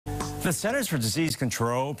The Centers for Disease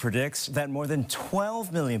Control predicts that more than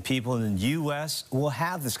 12 million people in the U.S. will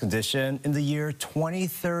have this condition in the year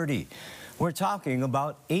 2030. We're talking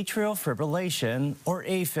about atrial fibrillation, or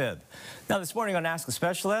AFib. Now, this morning on Ask a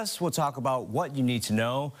Specialist, we'll talk about what you need to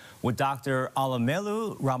know with Dr.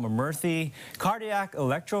 Alamelu Ramamurthi, cardiac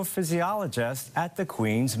electrophysiologist at the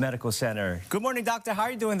Queens Medical Center. Good morning, doctor. How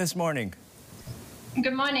are you doing this morning?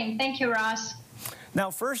 Good morning. Thank you, Ross. Now,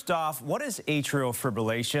 first off, what is atrial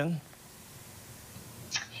fibrillation?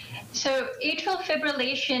 So atrial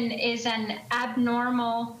fibrillation is an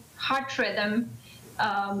abnormal heart rhythm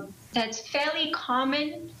that's fairly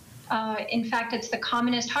common. In fact, it's the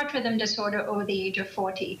commonest heart rhythm disorder over the age of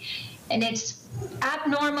 40. And it's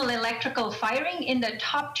abnormal electrical firing in the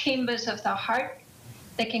top chambers of the heart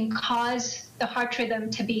that can cause the heart rhythm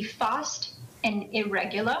to be fast and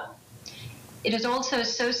irregular. It is also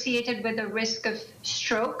associated with a risk of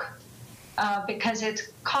stroke because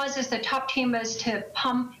it causes the top chambers to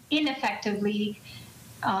pump ineffectively,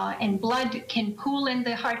 and blood can pool in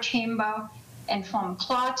the heart chamber and form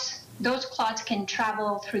clots. Those clots can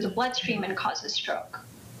travel through the bloodstream and cause a stroke.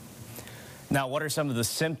 Now, what are some of the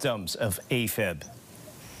symptoms of AFib?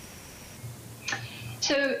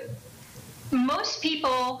 So most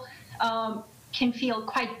people can feel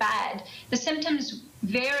quite bad. The symptoms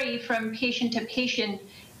vary from patient to patient,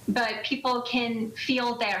 but people can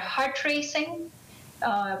feel their heart racing,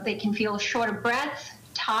 they can feel short of breath,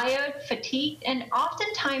 tired, fatigued, and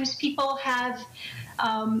oftentimes people have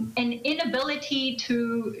an inability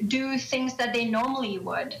to do things that they normally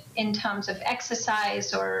would in terms of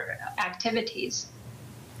exercise or activities.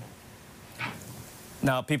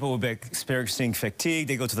 Now, people will be experiencing fatigue,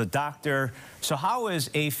 they go to the doctor. So how is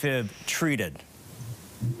AFib treated?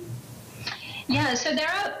 Yeah, so there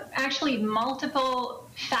are actually multiple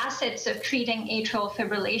facets of treating atrial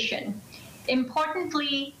fibrillation.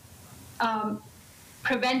 Importantly,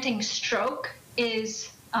 preventing stroke is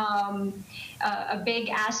a big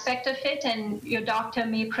aspect of it, and your doctor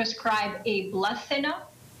may prescribe a blood thinner.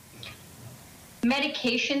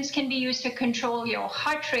 Medications can be used to control your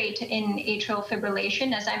heart rate in atrial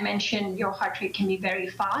fibrillation. As I mentioned, your heart rate can be very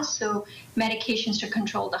fast, so medications to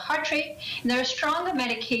control the heart rate. And there are stronger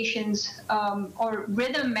medications, or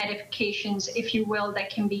rhythm medications, if you will, that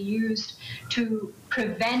can be used to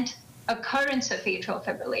prevent occurrence of atrial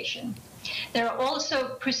fibrillation. There are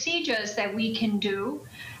also procedures that we can do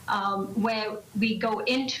where we go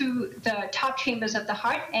into the top chambers of the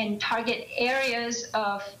heart and target areas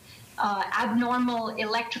of abnormal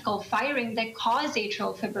electrical firing that cause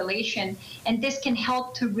atrial fibrillation, and this can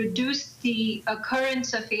help to reduce the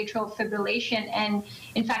occurrence of atrial fibrillation and,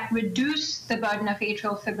 in fact, reduce the burden of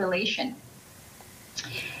atrial fibrillation.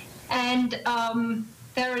 And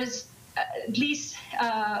there is, at least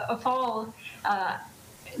of all,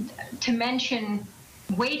 to mention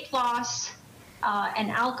weight loss and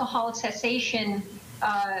alcohol cessation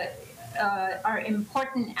are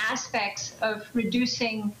important aspects of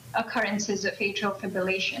reducing occurrences of atrial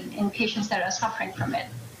fibrillation in patients that are suffering from it.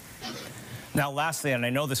 Now, lastly, and I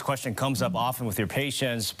know this question comes up often with your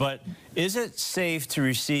patients, but is it safe to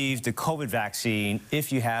receive the COVID vaccine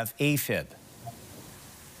if you have AFib?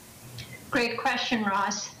 Great question,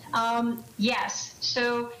 Ross. Yes.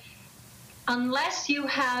 So unless you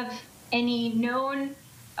have any known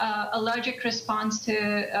allergic response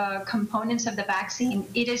to components of the vaccine,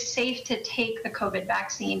 it is safe to take the COVID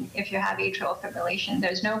vaccine if you have atrial fibrillation.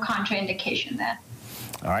 There's no contraindication there.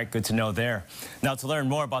 All right, good to know there. Now, to learn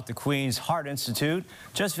more about the Queens Heart Institute,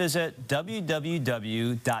 just visit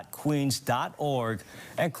www.queens.org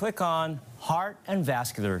and click on Heart and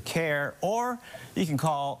Vascular Care, or you can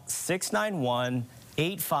call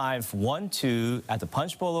 691-8512 at the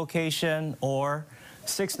Punch Bowl location, or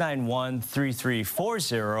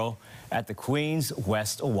 691-3340 at the Queens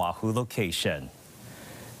West Oahu location.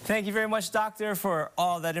 Thank you very much, doctor, for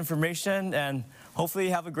all that information, and hopefully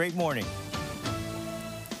you have a great morning.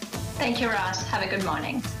 Thank you, Ross. Have a good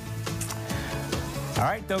morning. All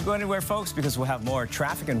right, don't go anywhere, folks, because we'll have more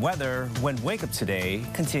traffic and weather when Wake Up Today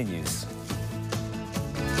continues.